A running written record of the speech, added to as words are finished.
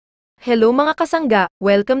Hello mga kasangga,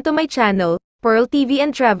 welcome to my channel, Pearl TV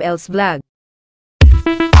and Travels Vlog.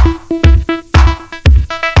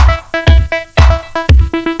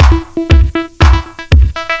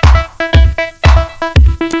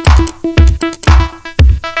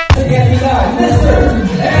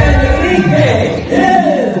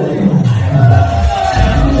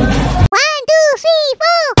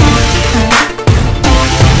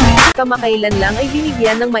 Kamakailan lang ay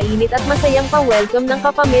binigyan ng mainit at masayang pa-welcome ng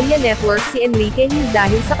Kapamilya Network si Enrique Gil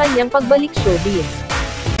dahil sa kanyang pagbalik showbiz.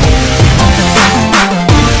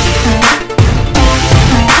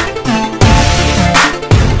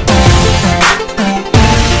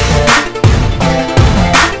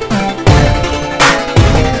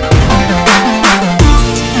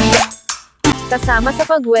 Kasama sa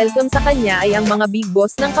pag-welcome sa kanya ay ang mga big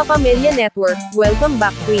boss ng Kapamilya Network. Welcome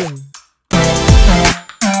back, Queen!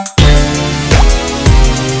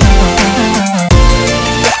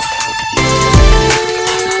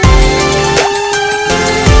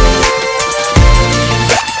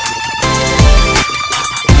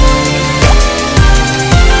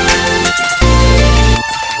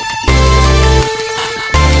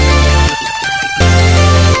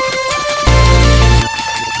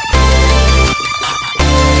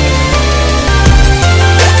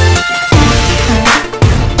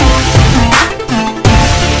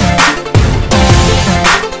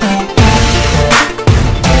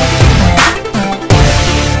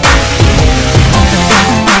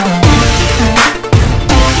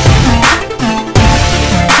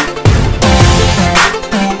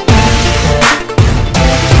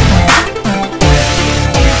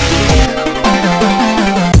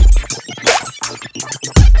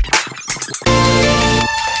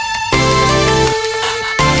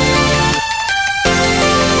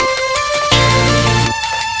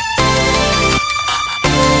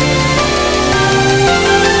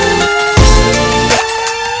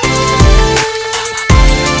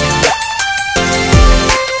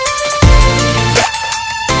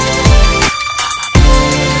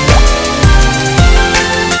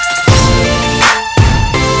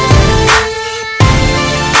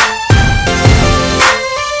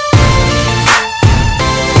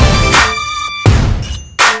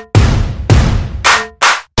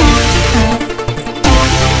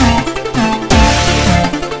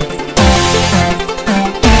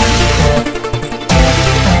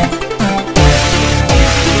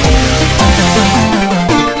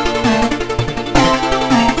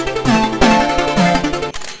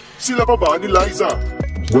 Sila pa ba ni Liza?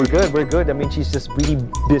 We're good. I mean, she's just really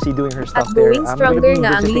busy doing her stuff At there. going stronger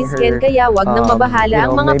na ang LizQuen kaya wag nang mabahala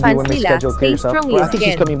ang mga fans nila. Stay strong, well, I think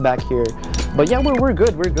she's LizQuen. coming back here. But yeah, we're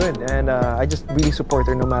good. And I just really support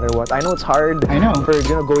her no matter what. I know it's hard for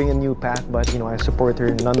going a new path, but I support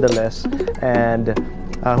her nonetheless. And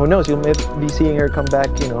who knows, you might be seeing her come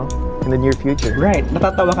back, in the near future. Right.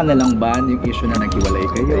 Natatawa ka na lang ba yung issue na naghiwalay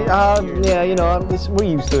kayo? Yeah, we're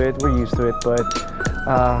used to it. But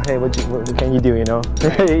hey, what can you do,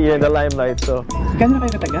 You're in the limelight, so. Gano'n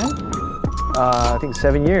kayo katagal? I think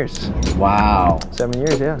 7 years. Wow. 7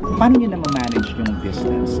 years, yeah. Paano nyo na manage yung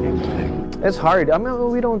business? It's hard. I mean,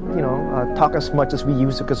 we don't, talk as much as we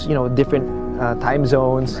used to because, different time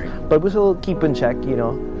zones. Right. But we still keep in check,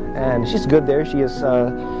 And she's good there. She has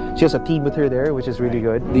a team with her there, which is really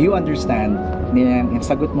good. Do you understand na yung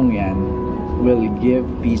sagot mong yan will give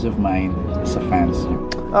peace of mind sa fans?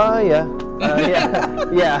 Yeah.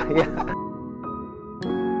 Yeah.